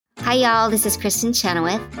Hi, y'all. This is Kristen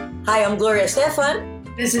Chenoweth. Hi, I'm Gloria Stefan.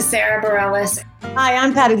 This is Sarah Bareilles. Hi,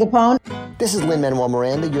 I'm Patti LuPone. This is Lin-Manuel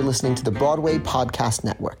Miranda. You're listening to the Broadway Podcast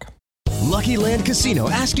Network. Lucky Land Casino,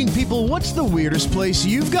 asking people, what's the weirdest place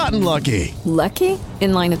you've gotten lucky? Lucky?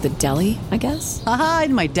 In line at the deli, I guess? Aha,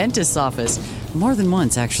 in my dentist's office. More than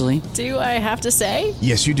once, actually. Do I have to say?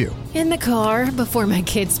 Yes, you do. In the car before my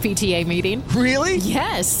kids' PTA meeting. Really?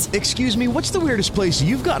 Yes. Excuse me, what's the weirdest place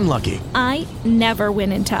you've gotten lucky? I never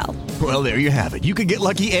win and tell. Well, there you have it. You can get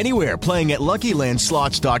lucky anywhere, playing at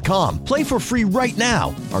LuckyLandSlots.com. Play for free right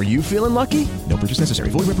now. Are you feeling lucky? No purchase necessary.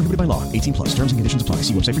 Void where prohibited by law. 18 plus. Terms and conditions apply.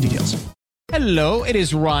 See website for details. Hello, it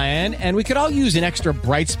is Ryan, and we could all use an extra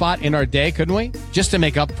bright spot in our day, couldn't we? Just to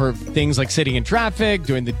make up for things like sitting in traffic,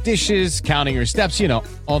 doing the dishes, counting your steps, you know,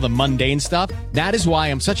 all the mundane stuff. That is why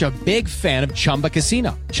I'm such a big fan of Chumba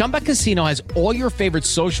Casino. Chumba Casino has all your favorite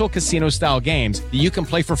social casino-style games that you can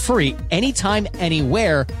play for free anytime,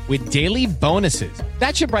 anywhere with daily bonuses.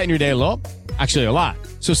 That should brighten your day a little. Actually, a lot.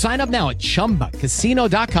 So sign up now at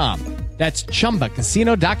ChumbaCasino.com. That's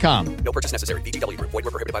ChumbaCasino.com. No purchase necessary. VGW Group. Void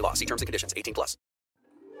where prohibited by law. See terms and conditions. 18 plus.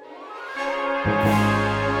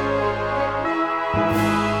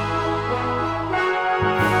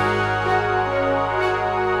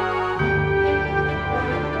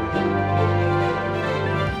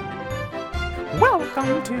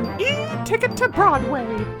 Welcome to E-Ticket to Broadway,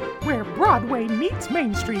 where Broadway meets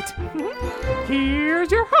Main Street.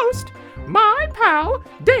 Here's your host, my pal,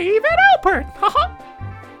 David Alpert.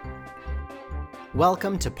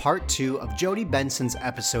 Welcome to part 2 of Jodi Benson's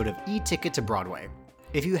episode of E-Ticket to Broadway.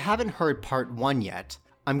 If you haven't heard part 1 yet,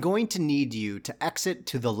 I'm going to need you to exit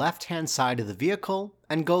to the left-hand side of the vehicle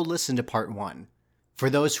and go listen to part 1. For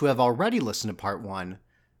those who have already listened to part 1,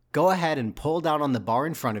 go ahead and pull down on the bar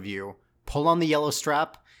in front of you, pull on the yellow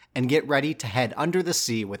strap, and get ready to head under the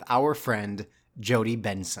sea with our friend, Jodi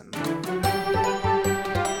Benson.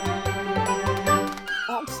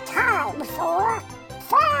 It's time for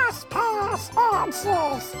Fast Pass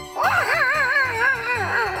Answers.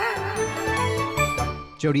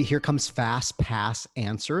 Jodi, here comes Fast Pass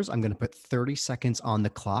Answers. I'm going to put 30 seconds on the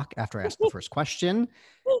clock after I ask the first question.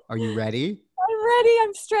 Are you ready? I'm ready.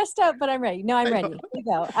 I'm stressed out, but I'm ready. No, I'm ready. Here you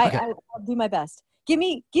go. Okay. I'll do my best. Give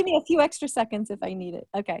me a few extra seconds if I need it.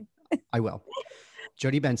 Okay. I will.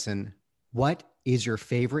 Jodi Benson, what is your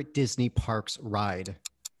favorite Disney Parks ride?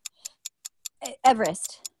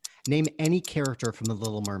 Everest. Name any character from The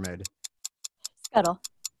Little Mermaid. Scuttle.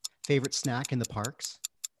 Favorite snack in the parks?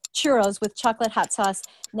 Churros with chocolate hot sauce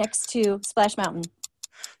next to Splash Mountain.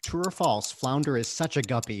 True or false, Flounder is such a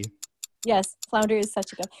guppy? Yes, Flounder is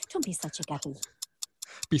such a guppy. Don't be such a guppy.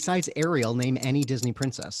 Besides Ariel, name any Disney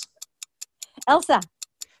princess. Elsa.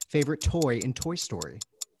 Favorite toy in Toy Story?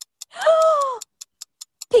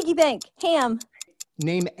 Piggy bank. Ham.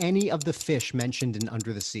 Name any of the fish mentioned in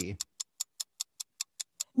Under the Sea.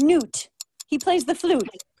 Newt. He plays the flute.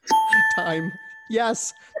 Time.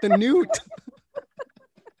 Yes, the newt.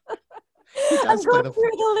 I'm going through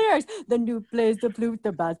the lyrics. The newt plays the flute,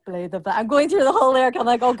 the bass plays the flute. I'm going through the whole lyric. I'm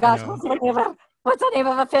like, oh gosh, what's the name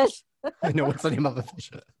of a fish? I know, what's the name of a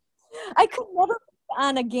fish? I could never be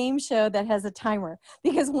on a game show that has a timer,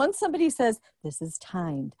 because once somebody says, this is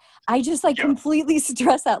timed, I just completely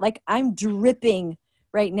stress out. Like I'm dripping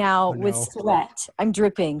right now with sweat. I'm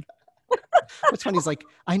dripping. What's funny is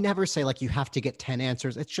I never say you have to get 10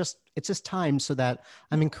 answers. It's just time so that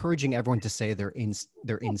I'm encouraging everyone to say their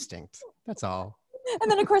instinct. That's all.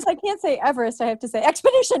 And then of course I can't say Everest. I have to say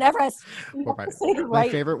Expedition Everest. My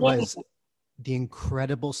favorite was the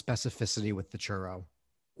incredible specificity with the churro.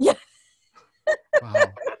 Yeah.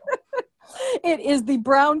 Wow. It is the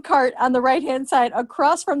brown cart on the right-hand side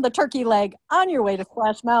across from the turkey leg on your way to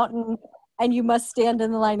Splash Mountain. And you must stand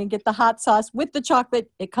in the line and get the hot sauce with the chocolate.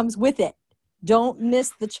 It comes with it. Don't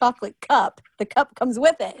miss the chocolate cup. The cup comes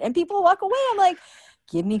with it. And people walk away. I'm like,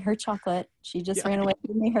 give me her chocolate. She just ran away.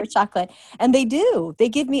 Give me her chocolate. And they do. They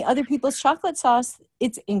give me other people's chocolate sauce.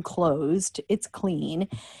 It's enclosed. It's clean.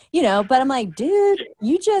 But I'm like, dude,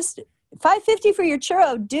 you just $5.50 for your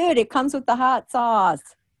churro. Dude, it comes with the hot sauce.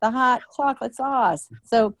 The hot chocolate sauce.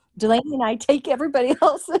 So Delaney and I take everybody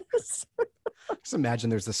else's. Just imagine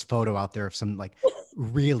there's this photo out there of some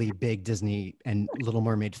really big Disney and Little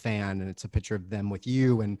Mermaid fan, and it's a picture of them with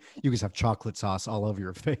you, and you guys have chocolate sauce all over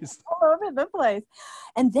your face. All over the place.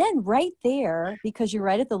 And then right there, because you're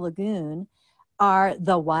right at the lagoon, are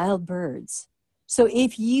the wild birds. So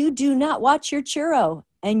if you do not watch your churro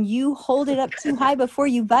and you hold it up too high before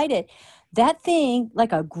you bite it, that thing,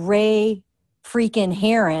 like a gray freaking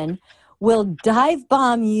heron, will dive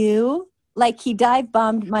bomb you like he dive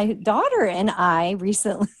bombed my daughter and I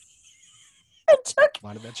recently. and took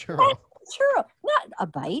Wanted that churro. churro, not a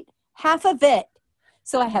bite, half of it.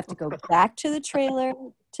 So I have to go back to the trailer,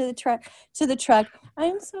 to the truck.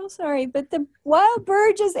 I'm so sorry, but the wild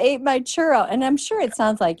bird just ate my churro. And I'm sure it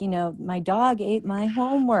sounds like, my dog ate my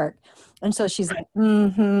homework. And so she's like,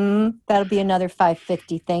 that'll be another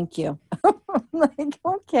 $5.50. Thank you. I'm like,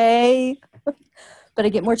 okay. But I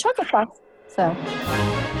get more chocolate sauce. So.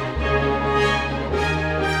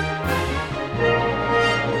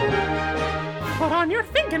 Put on your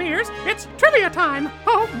thinking ears. It's trivia time.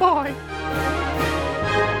 Oh, boy.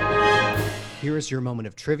 Here is your moment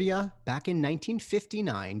of trivia. Back in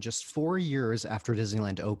 1959, just 4 years after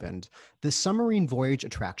Disneyland opened, the Submarine Voyage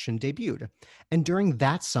attraction debuted. And during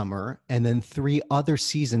that summer, and then 3 other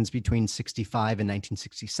seasons between 65 and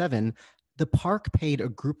 1967, the park paid a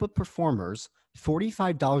group of performers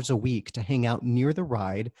 $45 a week to hang out near the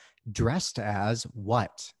ride, dressed as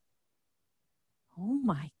what? Oh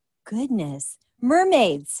my goodness.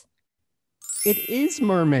 Mermaids. It is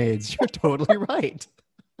mermaids. You're totally right.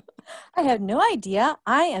 I have no idea.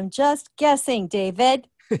 I am just guessing, David.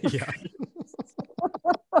 Yeah.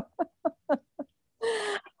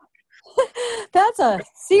 That's a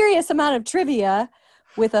serious amount of trivia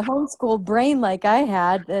with a homeschool brain like I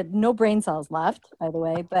had. No brain cells left, by the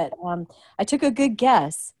way, but I took a good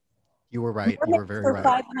guess. You were right. Mermaids You were very for right.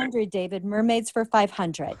 500, David. Mermaids for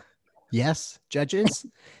 500. Yes, judges,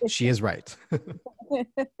 she is right.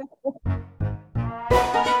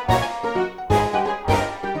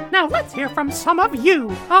 Now let's hear from some of you,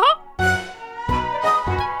 huh?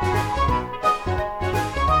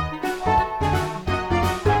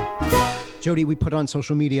 Jody, we put on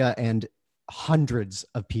social media and hundreds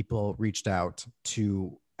of people reached out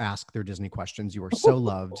to ask their Disney questions. You are so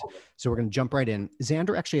loved. So we're going to jump right in.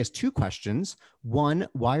 Xander actually has 2 questions. 1,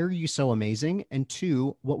 why are you so amazing? And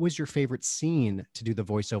 2, what was your favorite scene to do the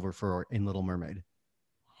voiceover for in Little Mermaid?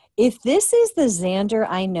 If this is the Xander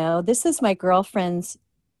I know, this is my girlfriend's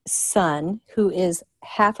son, who is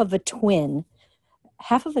half of a twin.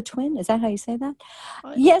 Half of a twin? Is that how you say that?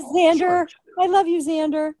 Yes, Xander. Sure. I love you,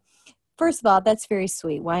 Xander. First of all, that's very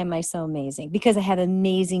sweet. Why am I so amazing? Because I have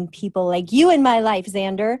amazing people like you in my life,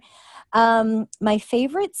 Xander. My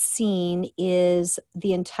favorite scene is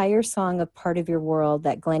the entire song of Part of Your World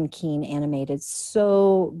that Glenn Keane animated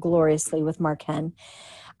so gloriously with Mark Henn.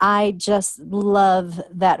 I just love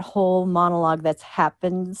that whole monologue that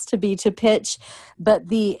happens to be to pitch, but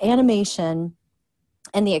the animation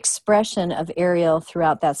and the expression of Ariel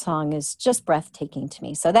throughout that song is just breathtaking to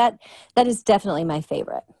me. So that is definitely my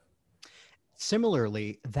favorite.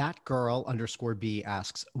 Similarly, that girl _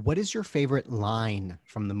 asks, what is your favorite line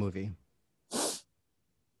from the movie?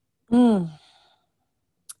 I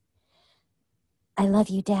love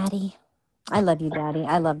you, Daddy. I love you, Daddy.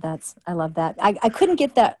 I love that. I love that. I couldn't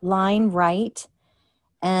get that line right.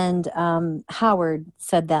 And Howard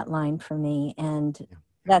said that line for me. And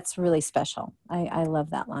that's really special. I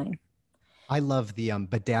love that line. I love the,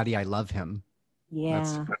 but Daddy, I love him.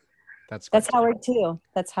 Yeah. That's Howard too.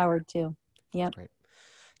 That's Howard too. Yeah. Great.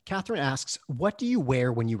 Catherine asks, what do you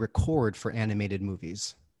wear when you record for animated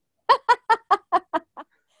movies?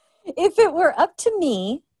 If it were up to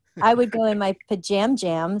me, I would go in my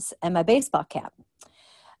pajams and my baseball cap.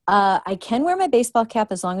 I can wear my baseball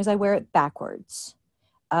cap as long as I wear it backwards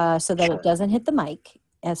so that it doesn't hit the mic.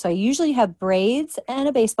 And so I usually have braids and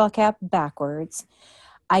a baseball cap backwards.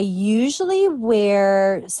 I usually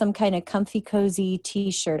wear some kind of comfy, cozy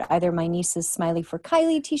t-shirt, either my niece's Smiley for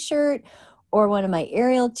Kylie t-shirt or one of my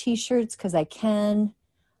Ariel t-shirts because I can.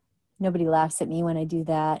 Nobody laughs at me when I do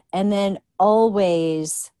that. And then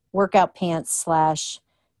always workout pants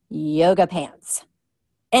 / yoga pants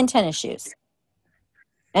and tennis shoes.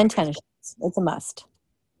 It's a must.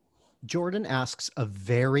 Jordan asks a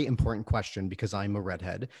very important question because I'm a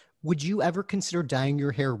redhead. Would you ever consider dyeing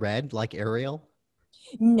your hair red like Ariel?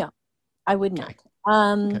 No, I would not.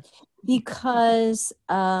 Because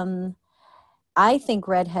I think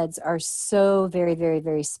redheads are so very, very,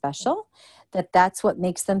 very special that's what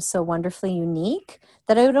makes them so wonderfully unique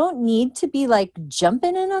that I don't need to be like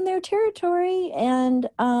jumping in on their territory and,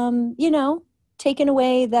 taking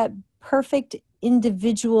away that perfect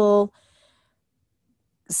individual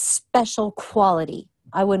special quality.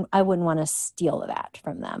 I wouldn't want to steal that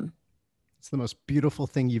from them. It's the most beautiful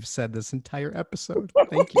thing you've said this entire episode.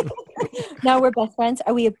 Thank you. Now we're best friends.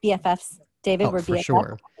 Are we BFFs, David? We're for BFFs?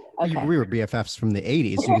 Sure. Okay. We were BFFs from the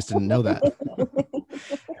 80s. You just didn't know that.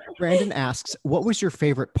 Brandon asks, what was your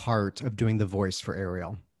favorite part of doing the voice for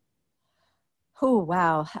Ariel? Oh,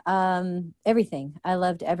 wow. Everything. I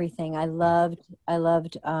loved everything. I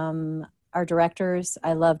loved our directors.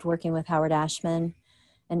 I loved working with Howard Ashman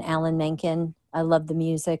and Alan Menken. I love the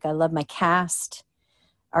music. I love my cast,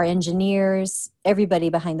 our engineers, everybody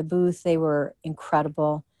behind the booth. They were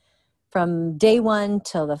incredible. From day one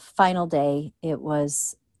till the final day, it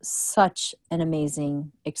was such an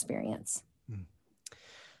amazing experience.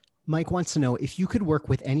 Mike wants to know, if you could work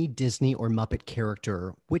with any Disney or Muppet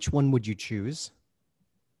character, which one would you choose?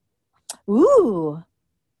 Ooh,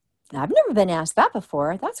 I've never been asked that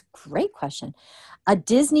before. That's a great question. A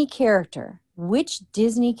Disney character. Which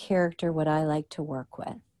Disney character would I like to work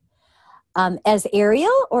with? As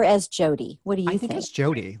Ariel or as Jody? What do you think? I think as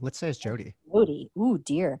Jody. Let's say as Jody. Jody. Ooh,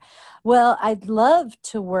 dear. Well, I'd love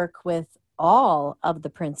to work with all of the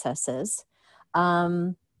princesses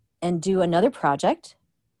and do another project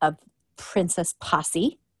of Princess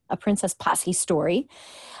Posse, a Princess Posse story.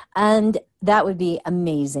 And that would be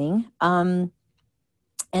amazing. And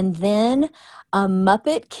then a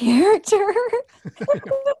Muppet character.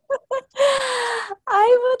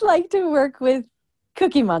 I would like to work with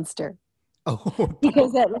Cookie Monster. Oh,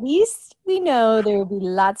 because at least we know there will be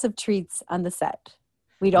lots of treats on the set.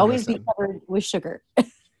 We'd always be covered with sugar.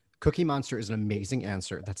 Cookie Monster is an amazing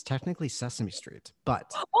answer. That's technically Sesame Street,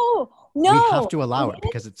 but oh no, we have to allow it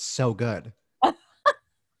because it's so good. Because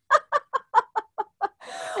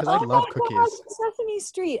I love cookies. God, Sesame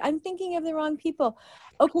Street. I'm thinking of the wrong people.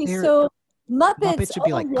 Okay, so Muppets should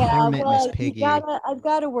be like Kermit, Miss Piggy. I've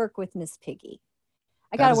got to work with Miss Piggy.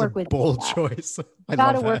 I got to work with bold choice. I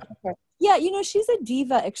gotta love work that. with her. Yeah, she's a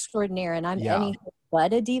diva extraordinaire, and I'm anything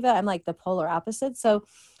but a diva. I'm like the polar opposite. So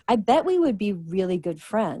I bet we would be really good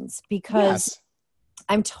friends because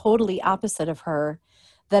I'm totally opposite of her.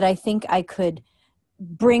 That I think I could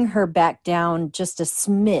bring her back down just a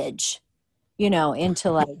smidge,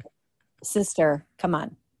 into like, sister, come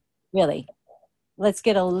on, really. Let's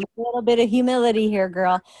get a little bit of humility here,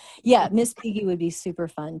 girl. Yeah, Miss Piggy would be super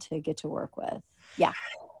fun to get to work with. Yeah.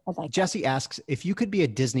 Jesse asks, if you could be a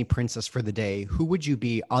Disney princess for the day, who would you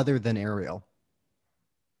be other than Ariel?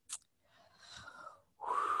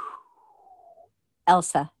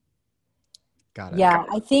 Elsa. Got it. Yeah,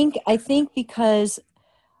 I think because,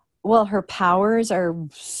 well, her powers are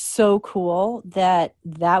so cool that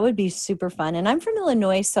would be super fun. And I'm from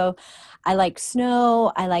Illinois, so I like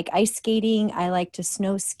snow. I like ice skating. I like to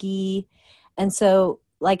snow ski. And so,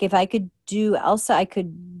 like, if I could do Elsa, I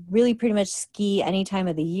could really pretty much ski any time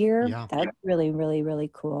of the year. Yeah. That's really, really,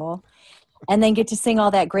 really cool. And then get to sing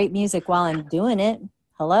all that great music while I'm doing it.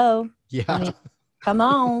 Hello. Yeah. I mean, come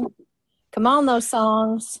on, those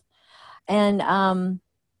songs. And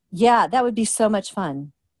that would be so much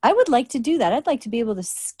fun. I would like to do that. I'd like to be able to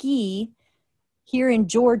ski here in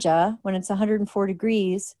Georgia when it's 104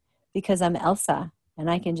 degrees because I'm Elsa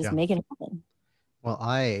and I can just make it happen. Well,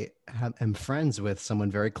 I am friends with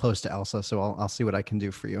someone very close to Elsa, so I'll see what I can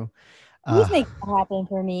do for you. Please make that happen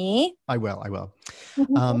for me. I will.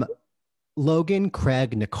 Logan,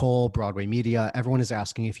 Craig, Nicole, Broadway Media, everyone is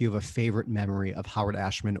asking if you have a favorite memory of Howard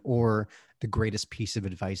Ashman or the greatest piece of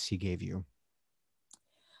advice he gave you.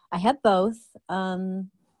 I have both. Him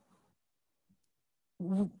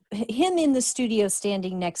in the studio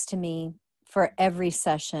standing next to me for every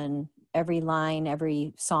session, every line,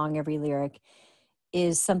 every song, every lyric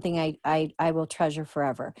is something I will treasure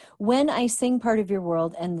forever. When I sing Part of Your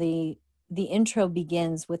World and the intro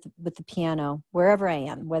begins with the piano, wherever I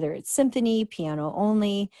am, whether it's symphony, piano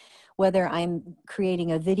only, whether I'm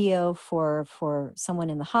creating a video for someone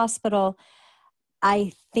in the hospital,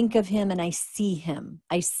 I think of him and I see him.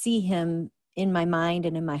 I see him in my mind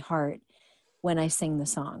and in my heart when I sing the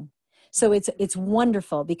song. So it's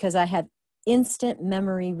wonderful because I have instant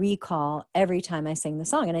memory recall every time I sing the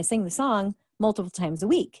song. And I sing the song multiple times a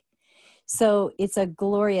week. So it's a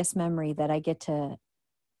glorious memory that I get to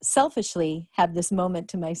selfishly have this moment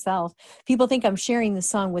to myself. People think I'm sharing the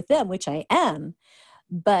song with them, which I am.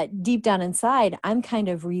 But deep down inside, I'm kind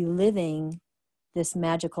of reliving this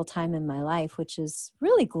magical time in my life, which is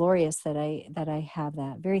really glorious that I have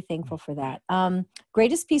that. Very thankful for that.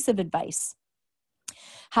 Greatest piece of advice.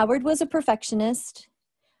 Howard was a perfectionist.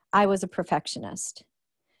 I was a perfectionist.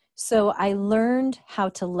 So I learned how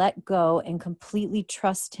to let go and completely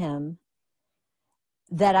trust him,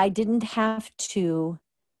 that I didn't have to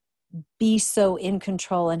be so in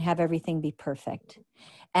control and have everything be perfect.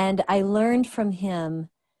 And I learned from him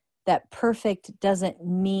that perfect doesn't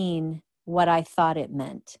mean what I thought it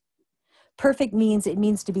meant. Perfect means it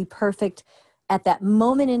means to be perfect at that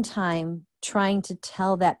moment in time, trying to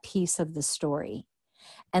tell that piece of the story.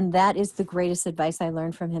 And that is the greatest advice I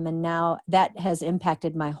learned from him. And now that has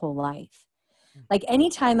impacted my whole life. Like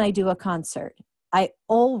anytime I do a concert, I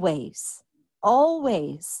always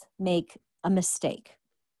make a mistake.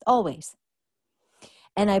 Always.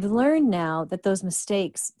 And I've learned now that those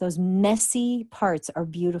mistakes, those messy parts are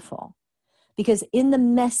beautiful, because in the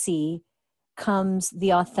messy comes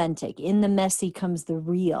the authentic. In the messy comes the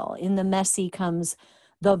real. In the messy comes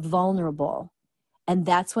the vulnerable. And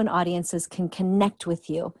that's when audiences can connect with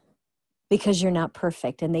you, because you're not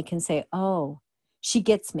perfect. And they can say, oh, she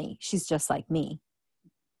gets me. She's just like me.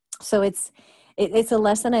 So it's a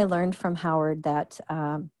lesson I learned from Howard that,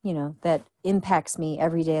 that impacts me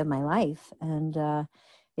every day of my life. And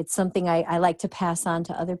it's something I like to pass on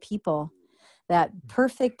to other people, that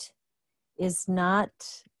perfect is not,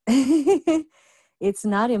 it's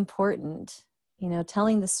not important.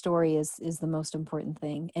 Telling the story is the most important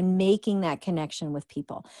thing, and making that connection with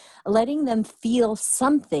people, letting them feel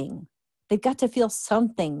something. They've got to feel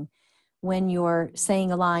something when you're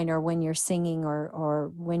saying a line, or when you're singing,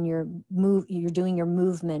 or when you're doing your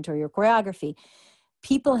movement or your choreography.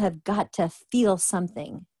 People have got to feel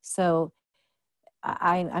something. So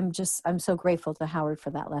I'm so grateful to Howard for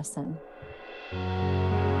that lesson.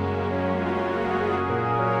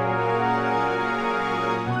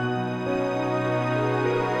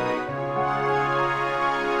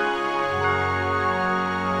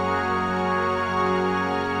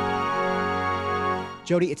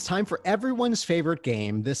 Jody, it's time for everyone's favorite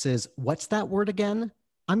game. This is What's That Word Again?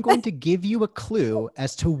 I'm going to give you a clue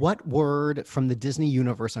as to what word from the Disney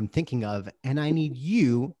universe I'm thinking of, and I need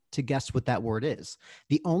you to guess what that word is.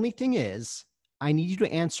 The only thing is, I need you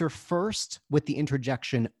to answer first with the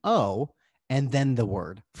interjection "oh," and then the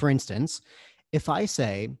word. For instance, if I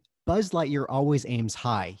say, Buzz Lightyear always aims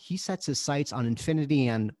high, he sets his sights on infinity,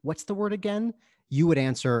 and what's the word again? You would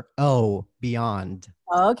answer, "oh, beyond."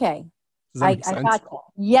 Okay. I got you.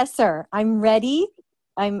 Yes, sir. I'm ready.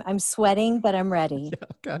 I'm sweating, but I'm ready. Yeah,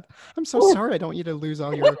 God, I'm so sorry. I don't want you to lose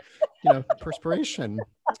all your, perspiration.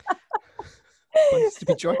 Wants to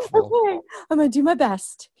be joyful. Okay. I'm gonna do my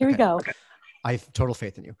best. Here we go. Okay. I have total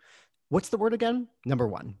faith in you. What's the word again? Number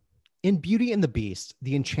 1. In Beauty and the Beast,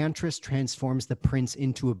 the enchantress transforms the prince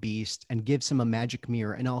into a beast and gives him a magic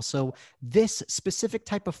mirror, and also this specific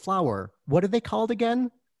type of flower. What are they called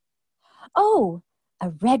again? Oh,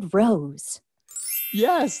 a red rose.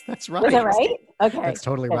 Yes, that's right. Is that right? Okay. That's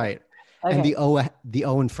totally right. Okay. And the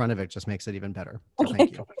O in front of it just makes it even better. So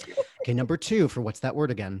thank you. Okay, number 2 for what's that word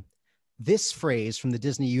again? This phrase from the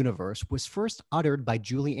Disney universe was first uttered by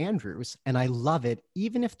Julie Andrews, and I love it,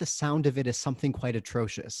 even if the sound of it is something quite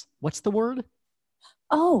atrocious. What's the word?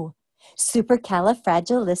 Oh,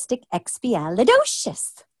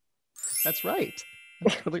 supercalifragilisticexpialidocious. That's right.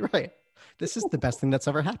 That's totally right. This is the best thing that's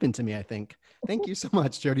ever happened to me, I think. Thank you so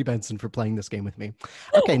much, Jody Benson, for playing this game with me.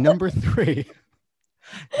 Okay, number 3.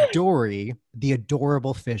 Dory, the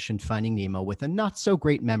adorable fish in Finding Nemo with a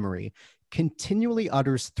not-so-great memory, continually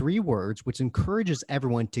utters 3 words, which encourages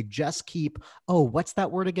everyone to just keep, what's that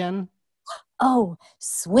word again? Oh,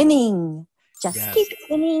 swimming. Just Yes. keep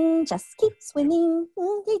swimming. Just keep swimming.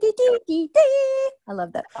 I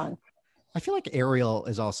love that song. I feel like Ariel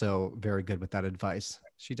is also very good with that advice.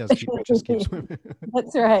 She does just keep swimming.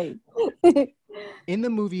 That's right. In the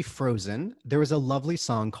movie Frozen, there is a lovely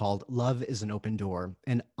song called Love is an Open Door,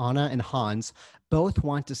 and Anna and Hans both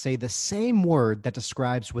want to say the same word that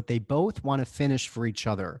describes what they both want to finish for each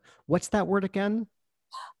other. What's that word again?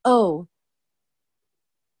 Oh,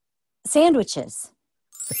 sandwiches.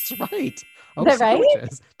 That's right. Is that right?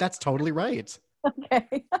 Sandwiches. That's totally right.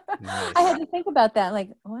 Okay. Nice. I had to think about that. Like,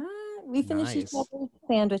 what? We finished each Nice. other's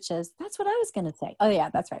sandwiches. That's what I was going to say. Oh, yeah,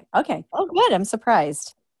 that's right. Okay. Oh, good. I'm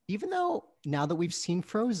surprised. Even though now that we've seen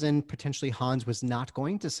Frozen, potentially Hans was not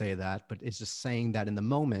going to say that, but is just saying that in the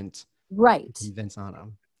moment. Right. To convince Anna.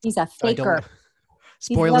 He's a I don't- faker.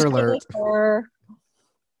 Spoiler alert. Faker.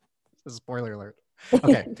 Spoiler alert.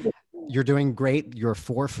 Okay. You're doing great. You're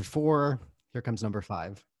 4 for 4. Here comes number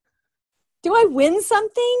 5. Do I win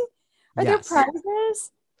something? Are Yes. there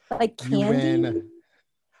prizes? Like candy? You win.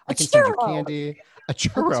 I A can send you churro. candy. A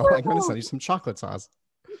churro. I'm going to send you some chocolate sauce.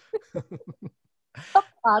 A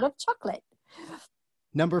pot of chocolate.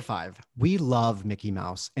 Number 5. We love Mickey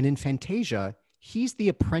Mouse. And in Fantasia, he's the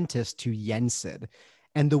apprentice to Yensid.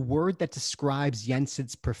 And the word that describes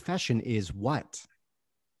Yensid's profession is what?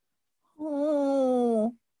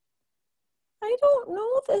 Oh, I don't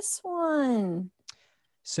know this one.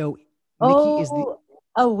 So Mickey is the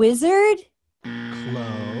a wizard?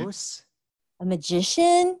 close. A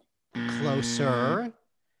magician? Closer.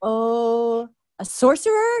 Oh, a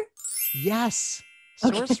sorcerer? Yes.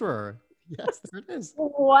 Okay. Sorcerer. Yes, there it is.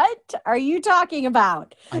 What are you talking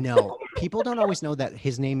about? I know. People don't always know that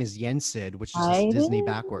his name is Yensid, which is just I Disney didn't-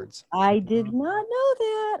 backwards. I did not know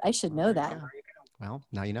that. I should know that. Well,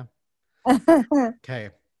 now you know. Okay.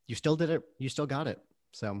 You still did it. You still got it.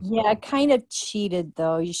 So yeah, kind of cheated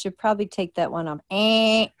though. You should probably take that one off.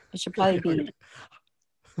 It should probably be.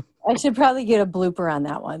 I should probably get a blooper on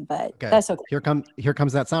that one, but that's okay. Here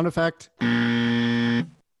comes that sound effect.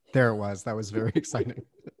 There it was. That was very exciting.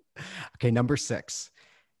 Okay, number 6.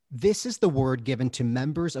 This is the word given to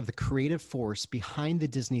members of the creative force behind the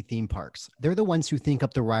Disney theme parks. They're the ones who think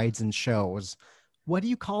up the rides and shows. What do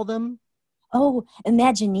you call them? Oh,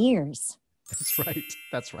 Imagineers. That's right.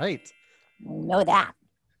 That's right. I know that.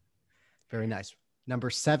 Very nice. Number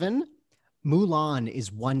 7, Mulan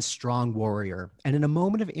is one strong warrior. And in a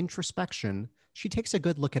moment of introspection, she takes a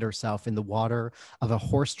good look at herself in the water of a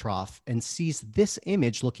horse trough and sees this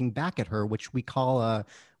image looking back at her, which we call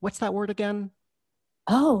what's that word again?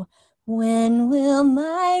 Oh, when will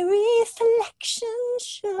my reflection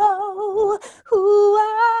show who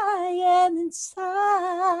I am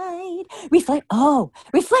inside?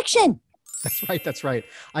 Reflection. That's right.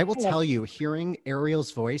 I will tell you, hearing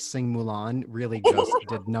Ariel's voice sing Mulan really just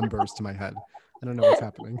did numbers to my head. I don't know what's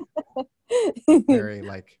happening. Very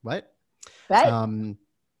what? Right.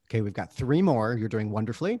 Okay, we've got 3 more. You're doing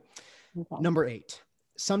wonderfully. Okay. Number 8.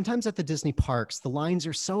 Sometimes at the Disney parks, the lines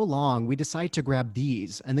are so long, we decide to grab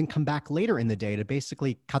these and then come back later in the day to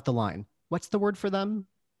basically cut the line. What's the word for them?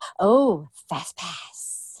 Oh, Fast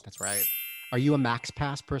Pass. That's right. Are you a Max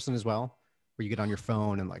Pass person as well? Where you get on your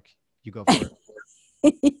phone and you go for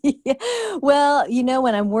it? Well,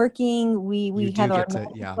 when I'm working, we have our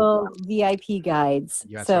VIP guides.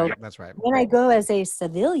 Yeah, that's right. When I go as a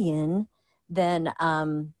civilian, then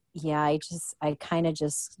I kind of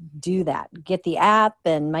just do that. Get the app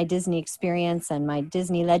and my Disney experience and my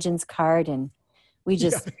Disney Legends card, and we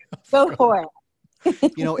just go for it.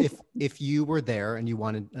 If you were there and you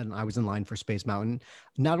wanted, and I was in line for Space Mountain,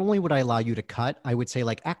 not only would I allow you to cut, I would say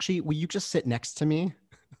actually, will you just sit next to me?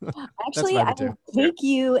 Actually, I will take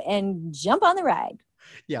you and jump on the ride.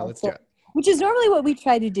 Yeah, let's do it. Which is normally what we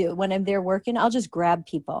try to do when I'm there working. I'll just grab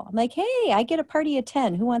people. I'm like, hey, I get a party of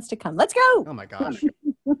 10. Who wants to come? Let's go. Oh my gosh.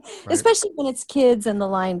 Right. Especially when it's kids and the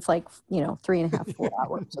line's 3.5, 4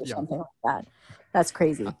 hours or something like that. That's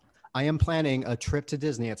crazy. I am planning a trip to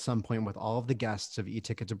Disney at some point with all of the guests of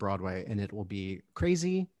E-Ticket to Broadway, and it will be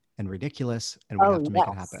crazy and ridiculous, and we have to make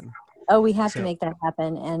it happen. Oh, we have to make that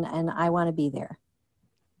happen, and I want to be there.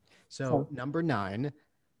 So number 9,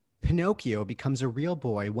 Pinocchio becomes a real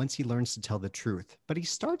boy once he learns to tell the truth, but he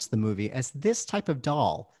starts the movie as this type of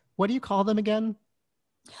doll. What do you call them again?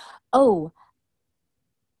 Oh,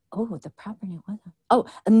 the proper name was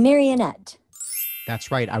a marionette. That's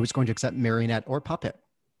right. I was going to accept marionette or puppet.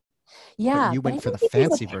 Yeah. But you went for the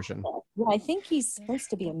fancy version. Yeah, I think he's supposed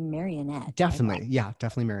to be a marionette. Definitely. Yeah,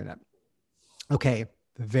 definitely marionette. Okay.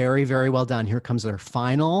 Very, very well done. Here comes our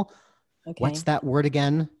final. Okay. What's that word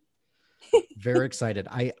again? Very excited.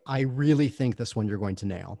 I really think this one you're going to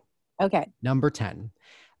nail. Okay. Number 10.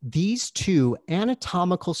 These 2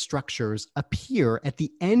 anatomical structures appear at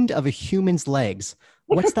the end of a human's legs.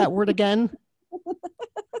 What's that word again?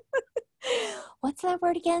 What's that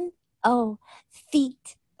word again? Oh,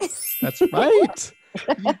 feet. That's right.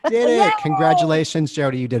 You did it. Yay! Congratulations,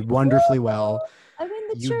 Jody. You did wonderfully well. I win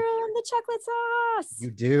the churro and the chocolate sauce. You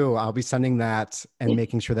do. I'll be sending that and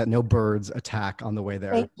making sure that no birds attack on the way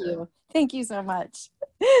there. Thank you. Thank you so much.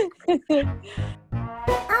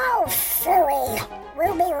 Oh, phooey.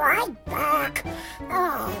 We'll be right back.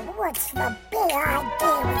 Oh, what's the big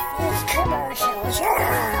idea with these commercials?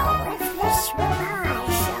 Oh, if this were my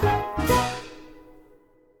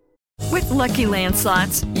show. With Lucky Land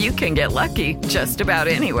Slots, you can get lucky just about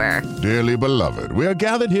anywhere. Dearly beloved, we are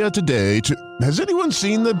gathered here today to... Has anyone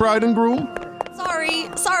seen the bride and groom?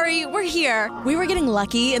 Sorry, we're here. We were getting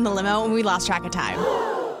lucky in the limo and we lost track of time.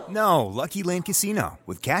 No, Lucky Land Casino,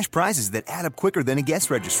 with cash prizes that add up quicker than a guest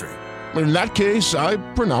registry. In that case, I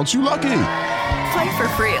pronounce you lucky. Play for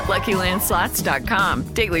free at LuckyLandSlots.com.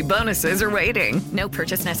 Daily bonuses are waiting. No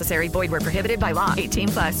purchase necessary. Void where prohibited by law.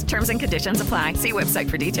 18+. Terms and conditions apply. See website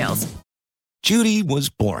for details. Judy was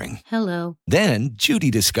boring. Hello. Then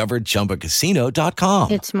Judy discovered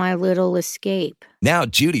ChumbaCasino.com. It's my little escape. Now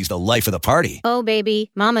Judy's the life of the party. Oh,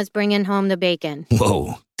 baby, mama's bringing home the bacon.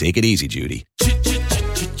 Whoa, take it easy, Judy.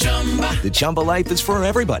 The Chumba life is for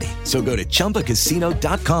everybody. So go to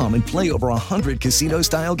ChumbaCasino.com and play over 100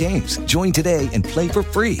 casino-style games. Join today and play for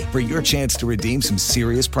free for your chance to redeem some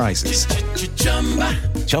serious prizes.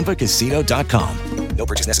 ChumbaCasino.com. No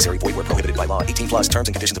purchase necessary. Void where prohibited by law. 18+. Terms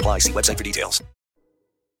and conditions apply. See website for details.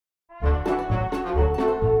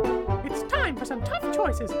 It's time for some tough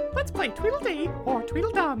choices. Let's play Tweedledee or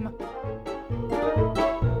Tweedledum.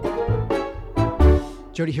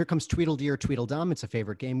 Jody, here comes Tweedledee or Tweedledum. It's a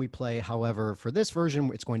favorite game we play. However, for this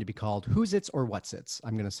version, it's going to be called Who's Its or What's Its.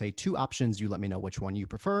 I'm going to say two options. You let me know which one you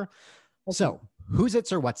prefer. Okay. So, Who's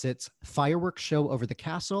Its or What's Its? Fireworks show over the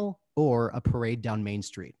castle or a parade down Main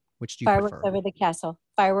Street? Which do you Fireworks prefer? over the castle.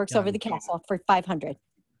 Fireworks over the castle for 500.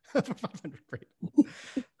 For 500, great.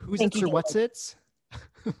 Who's Its or What's Its?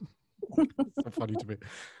 So funny to me.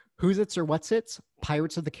 Who's Its or What's Its?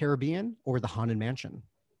 Pirates of the Caribbean or the Haunted Mansion?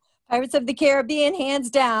 Pirates of the Caribbean, hands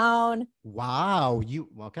down. Wow.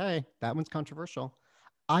 Okay. That one's controversial.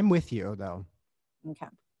 I'm with you, though. Okay.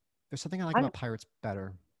 There's something I like about Pirates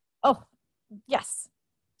better. Oh, yes.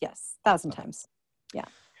 Yes. 1,000 times. Yeah.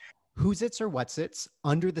 Who's Its or What's Its?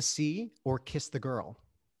 Under the Sea or Kiss the Girl?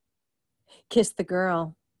 Kiss the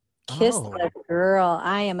Girl. Kiss the Girl.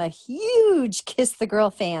 I am a huge Kiss the Girl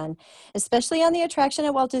fan, especially on the attraction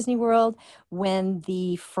at Walt Disney World when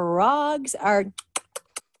the frogs are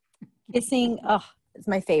kissing. Oh, it's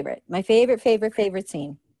my favorite. My favorite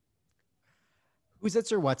scene. Who's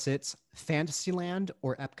Its or What's Its? Fantasyland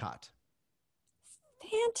or Epcot?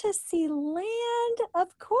 Fantasyland,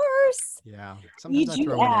 of course. Yeah. Sometimes I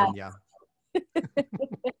throw one in, yeah.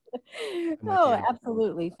 Oh,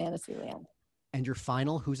 absolutely. Fantasyland. And your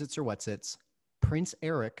final Who's Its or What's Its? Prince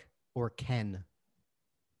Eric or Ken?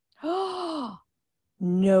 Oh,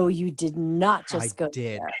 no, you did not just go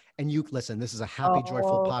there. there. And you listen, this is a happy,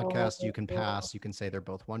 joyful podcast. You can pass. You can say they're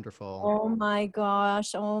both wonderful. Oh my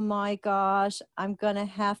gosh. I'm going to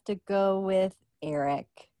have to go with Eric.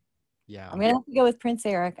 Yeah. I'm going to have to go with Prince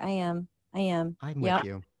Eric. I am. I'm with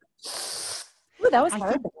you. Ooh, that was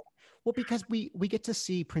hard. Well, because we get to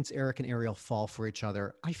see Prince Eric and Ariel fall for each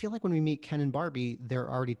other. I feel like when we meet Ken and Barbie, they're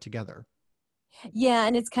already together. Yeah,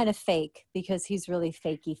 and it's kind of fake because he's really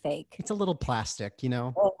fakey fake. It's a little plastic, you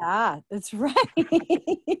know? Yeah, that's right.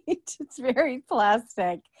 It's very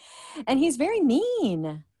plastic. And he's very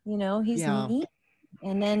mean. You know, he's mean.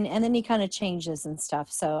 And then he kind of changes and stuff.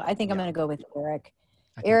 So I think I'm going to go with Eric.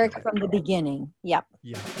 Eric from the beginning. Yep.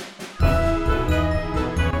 Yeah.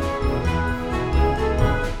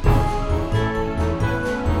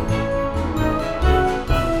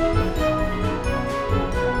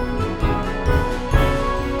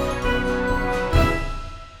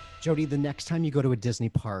 Jody, the next time you go to a Disney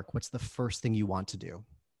park, what's the first thing you want to do?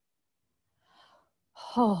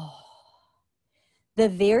 Oh, the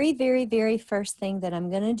very, very, very first thing that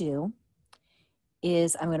I'm going to do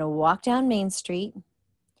is I'm going to walk down Main Street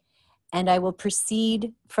and I will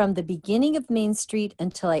proceed from the beginning of Main Street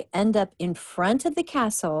until I end up in front of the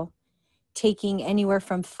castle, taking anywhere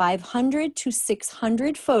from 500 to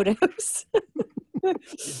 600 photos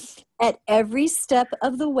at every step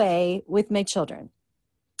of the way with my children.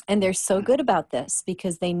 And they're so good about this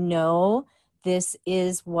because they know this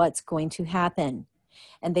is what's going to happen.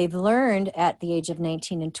 And they've learned at the age of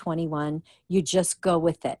 19 and 21, you just go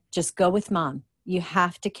with it. Just go with mom. You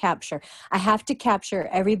have to capture. I have to capture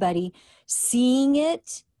everybody seeing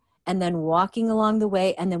it and then walking along the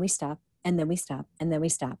way. And then we stop, and then we stop, and then we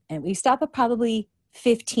stop. And we stop probably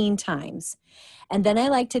 15 times. And then I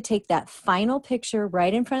like to take that final picture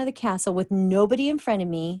right in front of the castle with nobody in front of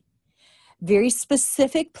me. Very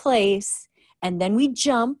specific place, and then we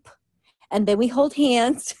jump, and then we hold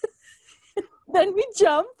hands, then we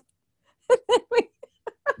jump,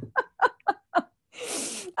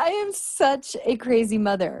 I am such a crazy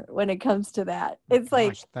mother when it comes to that. It's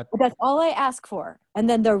like, that's all I ask for. And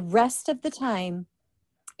then the rest of the time,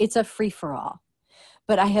 it's a free-for-all.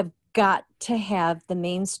 But I have got to have the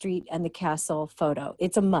Main Street and the castle photo.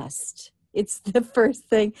 It's a must. It's the first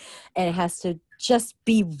thing, and it has to just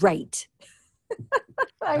be right.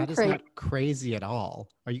 That is not crazy at all.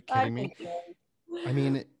 Are you kidding me? I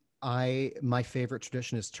mean, my favorite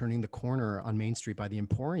tradition is turning the corner on Main Street by the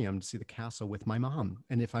Emporium to see the castle with my mom.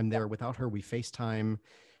 And if I'm there without her, we FaceTime.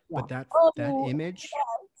 Yeah. But that image.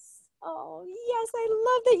 Yes. Oh, yes. I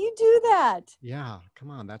love that you do that. Yeah. Come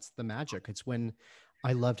on. That's the magic. It's when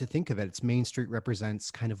I love to think of it. It's Main Street represents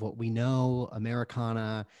kind of what we know,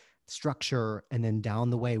 Americana, structure. And then down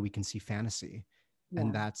the way, we can see fantasy. Yeah.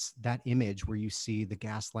 And that's that image where you see the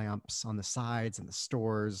gas lamps on the sides and the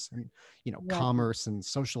stores, and, you know, commerce and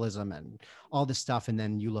socialism and all this stuff. And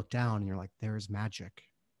then you look down and you're like, there's magic.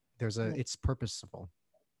 It's purposeful.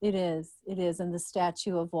 It is. It is. And the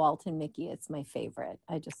statue of Walt and Mickey, it's my favorite.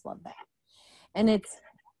 I just love that. And it's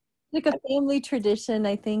like a family tradition,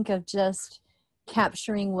 I think, of just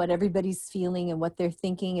capturing what everybody's feeling and what they're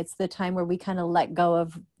thinking. It's the time where we kind of let go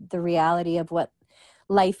of the reality of what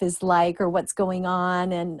life is like or what's going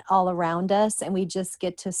on and all around us, and we just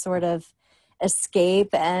get to sort of escape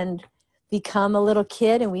and become a little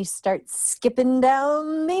kid and we start skipping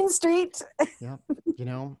down Main Street. Yeah.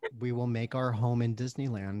 We will make our home in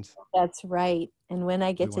Disneyland. That's right. And when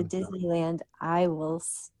I get to Disneyland, I will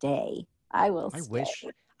stay. I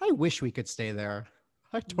wish we could stay there.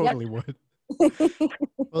 I totally would.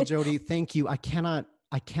 Well, Jody, thank you. I cannot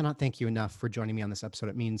thank you enough for joining me on this episode.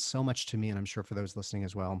 It means so much to me, and I'm sure for those listening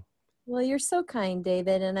as well. Well, you're so kind,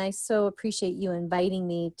 David, and I so appreciate you inviting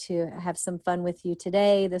me to have some fun with you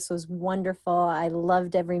today. This was wonderful. I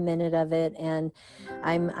loved every minute of it, and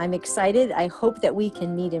I'm excited. I hope that we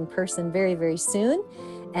can meet in person very, very soon,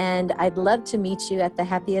 and I'd love to meet you at the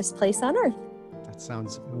happiest place on earth. That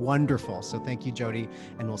sounds wonderful. So thank you, Jody,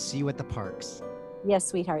 and we'll see you at the parks. Yes,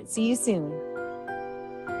 sweetheart. See you soon.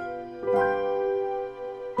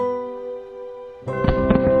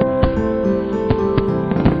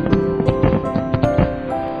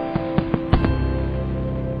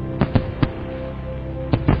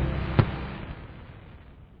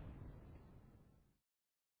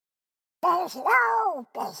 There's no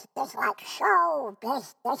business like show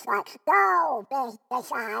business like no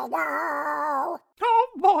business I know. Oh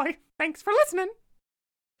boy, thanks for listening.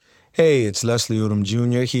 Hey, it's Leslie Odom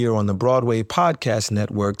Jr. here on the Broadway Podcast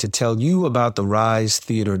Network to tell you about the Rise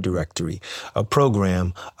Theater Directory, a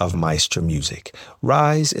program of Maestro Music.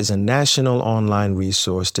 Rise is a national online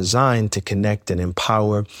resource designed to connect and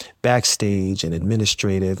empower backstage and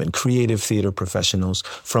administrative and creative theater professionals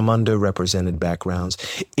from underrepresented backgrounds.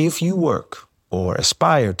 If you work or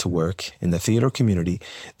aspire to work in the theater community,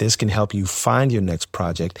 this can help you find your next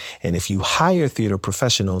project. And if you hire theater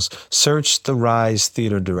professionals, search the Rise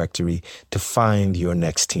Theater Directory to find your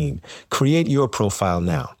next team. Create your profile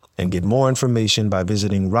now and get more information by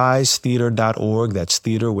visiting risetheater.org. That's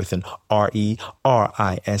theater with an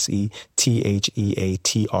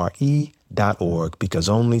RISETHEATRE.org, because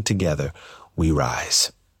only together we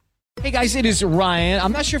rise. Hey guys, it is Ryan.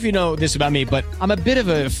 I'm not sure if you know this about me, but I'm a bit of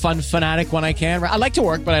a fun fanatic when I can. I like to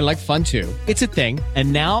work, but I like fun too. It's a thing.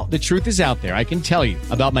 And now the truth is out there. I can tell you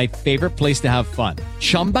about my favorite place to have fun.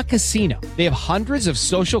 Chumba Casino. They have hundreds of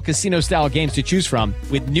social casino style games to choose from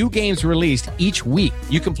with new games released each week.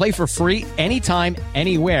 You can play for free anytime,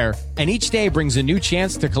 anywhere. And each day brings a new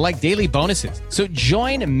chance to collect daily bonuses. So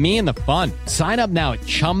join me in the fun. Sign up now at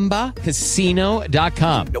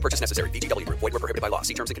ChumbaCasino.com. No purchase necessary. VGW Group. Void where prohibited by law.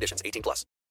 See terms and conditions. 18+.